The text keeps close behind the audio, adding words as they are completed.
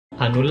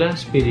Annoula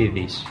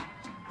Spyridis.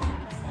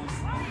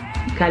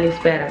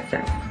 Kalispera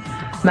sir.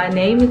 My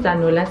name is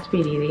Annoula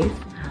Spyridis.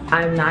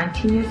 I'm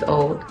 19 years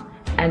old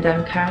and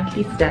I'm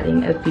currently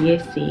studying a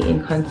BSc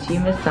in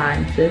Consumer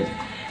Sciences,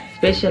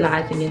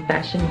 specializing in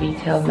fashion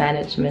retail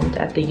management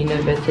at the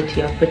University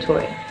of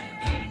Pretoria.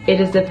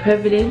 It is a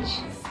privilege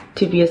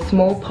to be a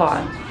small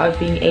part of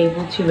being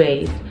able to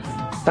raise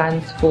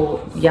funds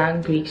for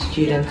young Greek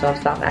students of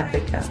South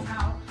Africa.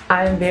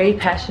 I am very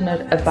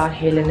passionate about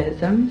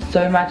Hellenism,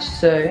 so much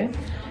so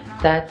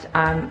that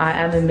I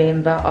am a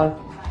member of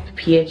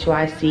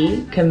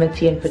PHYC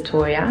committee in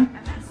Pretoria,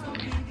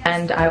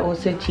 and I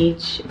also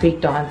teach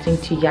Greek dancing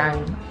to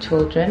young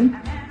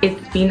children.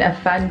 It's been a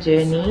fun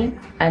journey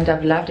and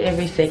I've loved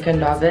every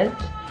second of it,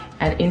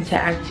 and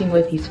interacting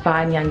with these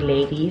fine young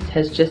ladies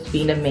has just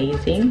been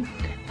amazing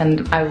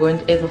and I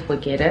won't ever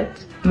forget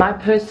it. My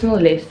personal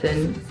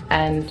lesson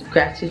and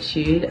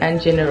gratitude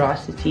and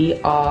generosity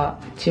are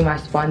to my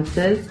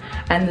sponsors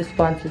and the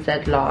sponsors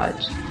at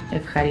large.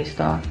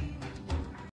 Evcharisto.